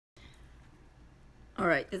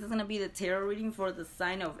Alright, this is going to be the tarot reading for the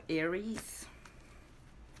sign of Aries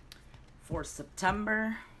for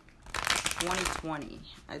September 2020.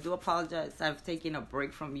 I do apologize. I've taken a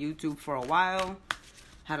break from YouTube for a while.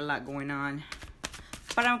 Had a lot going on.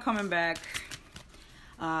 But I'm coming back.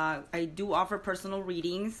 I do offer personal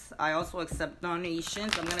readings. I also accept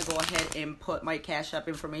donations. I'm going to go ahead and put my Cashapp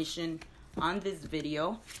information on this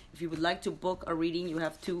video. If you would like to book a reading, you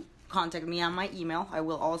have to contact me on my email. I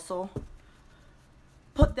will also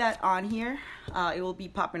put that on here. It will be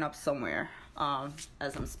popping up somewhere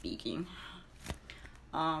as I'm speaking.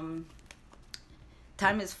 Time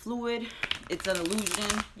is fluid. It's an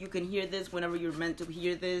illusion. You can hear this whenever you're meant to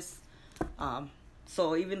hear this.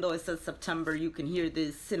 So even though it says September, you can hear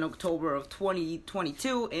this in October of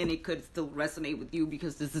 2022 and it could still resonate with you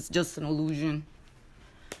because this is just an illusion.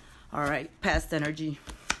 All right, past energy.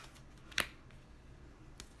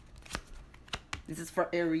 This is for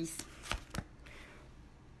Aries.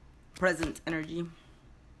 Present energy.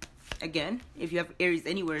 Again, if you have Aries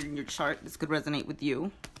anywhere in your chart, this could resonate with you.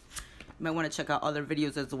 You might want to check out other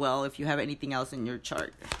videos as well if you have anything else in your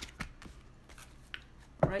chart.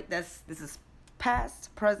 All right, this is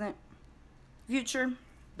past, present, future.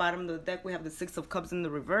 Bottom of the deck, we have the Six of Cups in the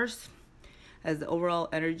reverse as the overall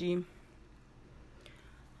energy.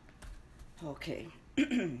 Okay.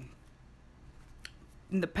 In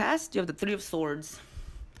the past, you have the Three of Swords.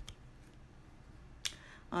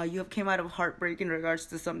 You have came out of heartbreak in regards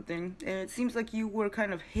to something, and it seems like you were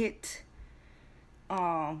kind of hit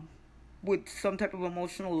with some type of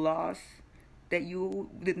emotional loss that you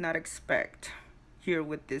did not expect. Here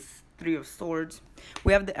with this Three of Swords,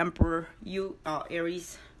 we have the Emperor. You,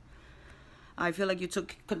 Aries, I feel like you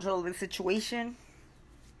took control of the situation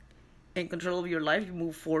and control of your life. You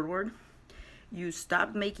move forward. You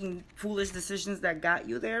stopped making foolish decisions that got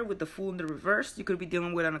you there with the Fool in the reverse. You could be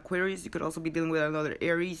dealing with an Aquarius. You could also be dealing with another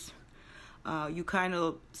Aries. You kind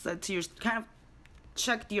of said to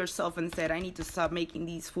checked yourself and said, I need to stop making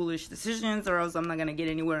these foolish decisions or else I'm not going to get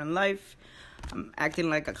anywhere in life. I'm acting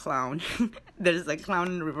like a clown. There's a clown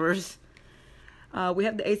in reverse. We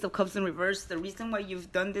have the Ace of Cups in reverse. The reason why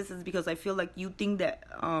you've done this is because I feel like you think that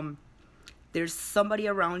there's somebody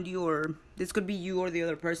around you, or this could be you or the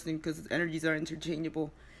other person because energies are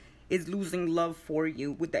interchangeable, is losing love for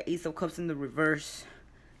you with the Ace of Cups in the reverse.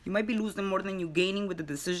 You might be losing more than you gaining with the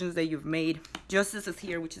decisions that you've made. Justice is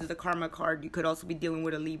here, which is the Karma card. You could also be dealing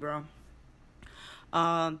with a Libra.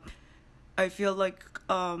 I feel like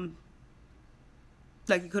you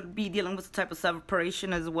could be dealing with some type of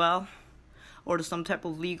separation as well, or some type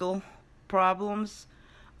of legal problems.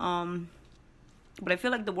 But I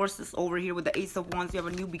feel like the worst is over here with the Ace of Wands. You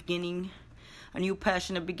have a new beginning, a new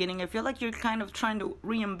passionate beginning. I feel like you're kind of trying to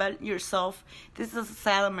reinvent yourself. This is a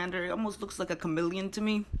salamander. It almost looks like a chameleon to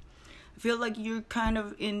me. I feel like you're kind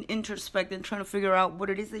of in introspect and trying to figure out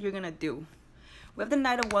what it is that you're going to do. We have the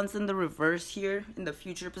Knight of Wands in the reverse here in the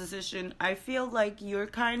future position. I feel like you're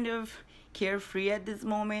kind of carefree at this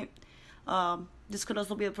moment. This could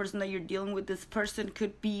also be the person that you're dealing with. This person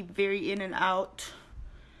could be very in and out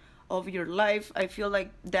of your life. I feel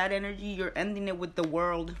like that energy, you're ending it with the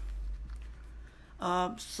World.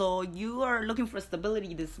 So you are looking for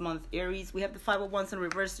stability this month, Aries. We have the Five of Wands in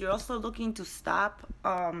reverse. You're also looking to stop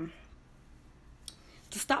the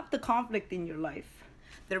conflict in your life.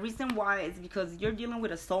 The reason why is because you're dealing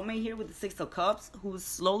with a soulmate here with the Six of Cups who's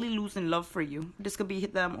slowly losing love for you. This could be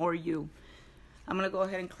them or you. I'm going to go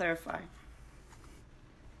ahead and clarify.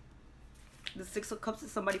 The Six of Cups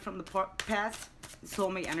is somebody from the past,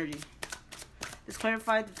 soulmate energy. Let's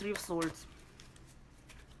clarify the Three of Swords.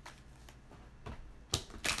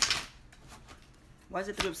 Why is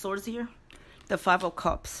the Three of Swords here? The Five of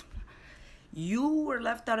Cups. You were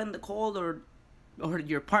left out in the cold, or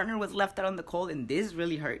your partner was left out in the cold, and this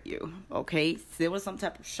really hurt you, okay? So there was some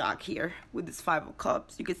type of shock here with this Five of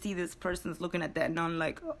Cups. You can see this person's looking at that nun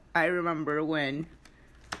like, oh, I remember when,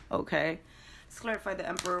 okay? Let's clarify the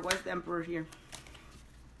Emperor. Why is the Emperor here?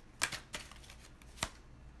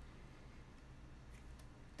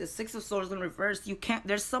 The Six of Swords in reverse. You can't.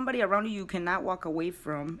 There's somebody around you cannot walk away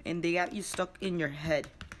from, and they got you stuck in your head.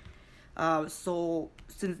 So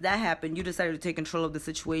since that happened, you decided to take control of the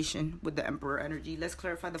situation with the Emperor energy. Let's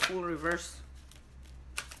clarify the Fool in reverse.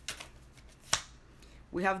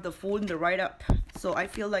 We have the Fool in the right up. So I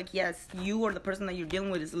feel like, yes, you or the person that you're dealing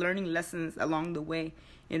with is learning lessons along the way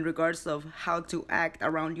in regards of how to act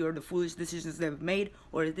around you or the foolish decisions they've made,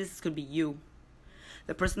 or this could be you.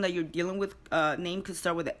 The person that you're dealing with, name could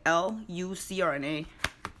start with an L, U, C, or an A.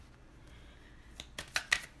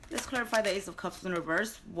 Let's clarify the Ace of Cups in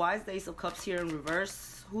reverse. Why is the Ace of Cups here in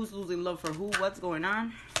reverse? Who's losing love for who? What's going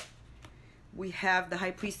on? We have the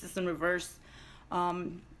High Priestess in reverse.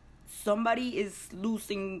 Somebody is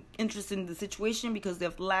losing interest in the situation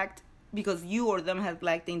because you or them have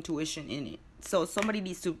lacked intuition in it. So somebody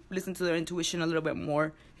needs to listen to their intuition a little bit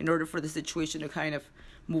more in order for the situation to kind of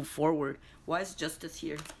move forward. Why is Justice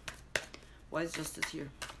here? Why is Justice here?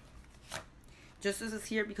 Justice is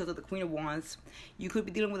here because of the Queen of Wands. You could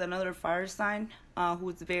be dealing with another fire sign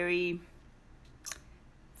who's very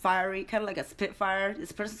fiery, kind of like a spitfire.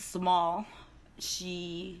 This person's small.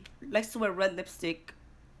 She likes to wear red lipstick.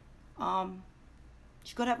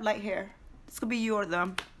 She could have light hair. This could be you or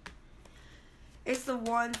them. Ace of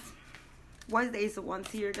Wands. Why is the Ace of Wands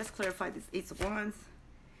here? Let's clarify this Ace of Wands.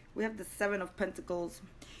 We have the Seven of Pentacles.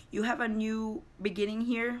 You have a new beginning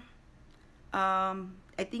here.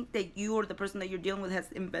 I think that you or the person that you're dealing with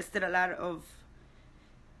has invested a lot of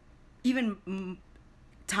even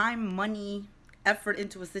time, money, effort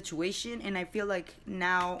into a situation, and I feel like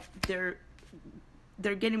now they're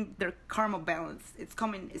getting their karma balance. It's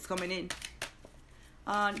coming in.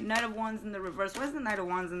 Knight of Wands in the reverse. Why is the Knight of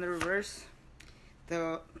Wands in the reverse?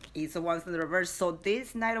 The Ace of Wands in the reverse. So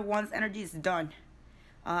this Knight of Wands energy is done.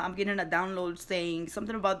 I'm getting a download saying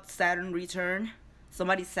something about Saturn return.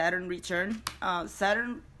 Somebody's Saturn return.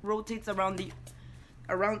 Saturn rotates around the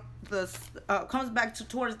comes back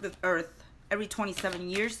towards the Earth every 27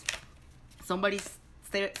 years. Somebody's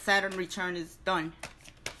Saturn return is done.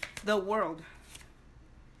 The world.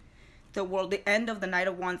 The end of the Knight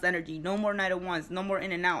of Wands energy. No more Knight of Wands. No more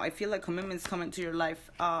in and out. I feel like commitments coming to your life.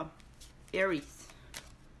 Aries.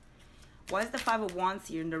 Why is the Five of Wands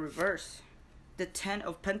here in the reverse? The Ten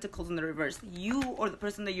of Pentacles in the reverse. You or the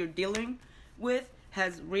person that you're dealing with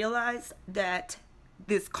has realized that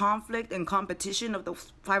this conflict and competition of the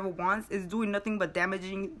Five of Wands is doing nothing but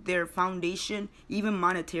damaging their foundation, even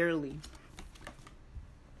monetarily.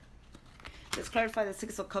 Let's clarify the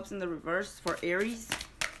Six of Cups in the reverse for Aries.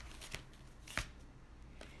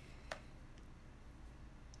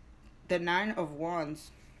 The Nine of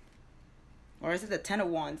Wands. Or is it the Ten of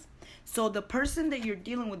Wands? So the person that you're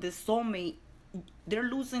dealing with, this soulmate, they're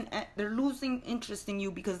losing interest in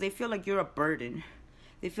you because they feel like you're a burden.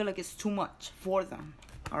 They feel like it's too much for them.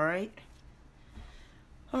 Alright?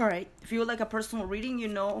 Alright. If you would like a personal reading, you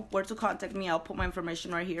know where to contact me. I'll put my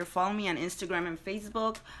information right here. Follow me on Instagram and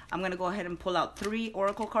Facebook. I'm going to go ahead and pull out 3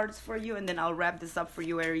 oracle cards for you, and then I'll wrap this up for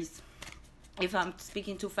you, Aries. If I'm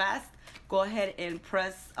speaking too fast, go ahead and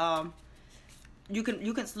press you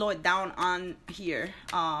can slow it down on here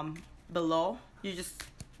below. You just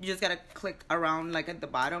gotta click around like at the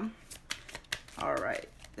bottom. All right,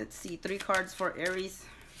 let's see. 3 cards for Aries.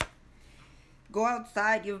 Go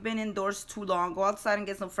outside. You've been indoors too long. Go outside and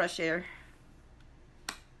get some fresh air.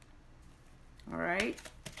 All right,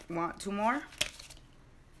 want 2 more?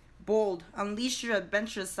 Bold. Unleash your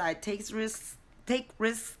adventurous side. Take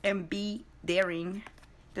risks and be daring.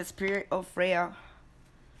 The Spirit of Freya.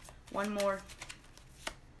 1 more.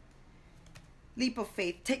 Leap of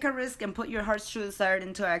faith. Take a risk and put your heart's true desire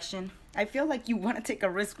into action. I feel like you want to take a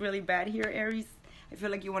risk really bad here, Aries. I feel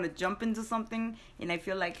like you want to jump into something, and I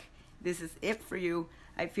feel like this is it for you.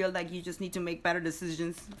 I feel like you just need to make better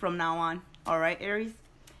decisions from now on. All right, Aries?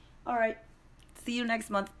 All right. See you next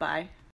month. Bye.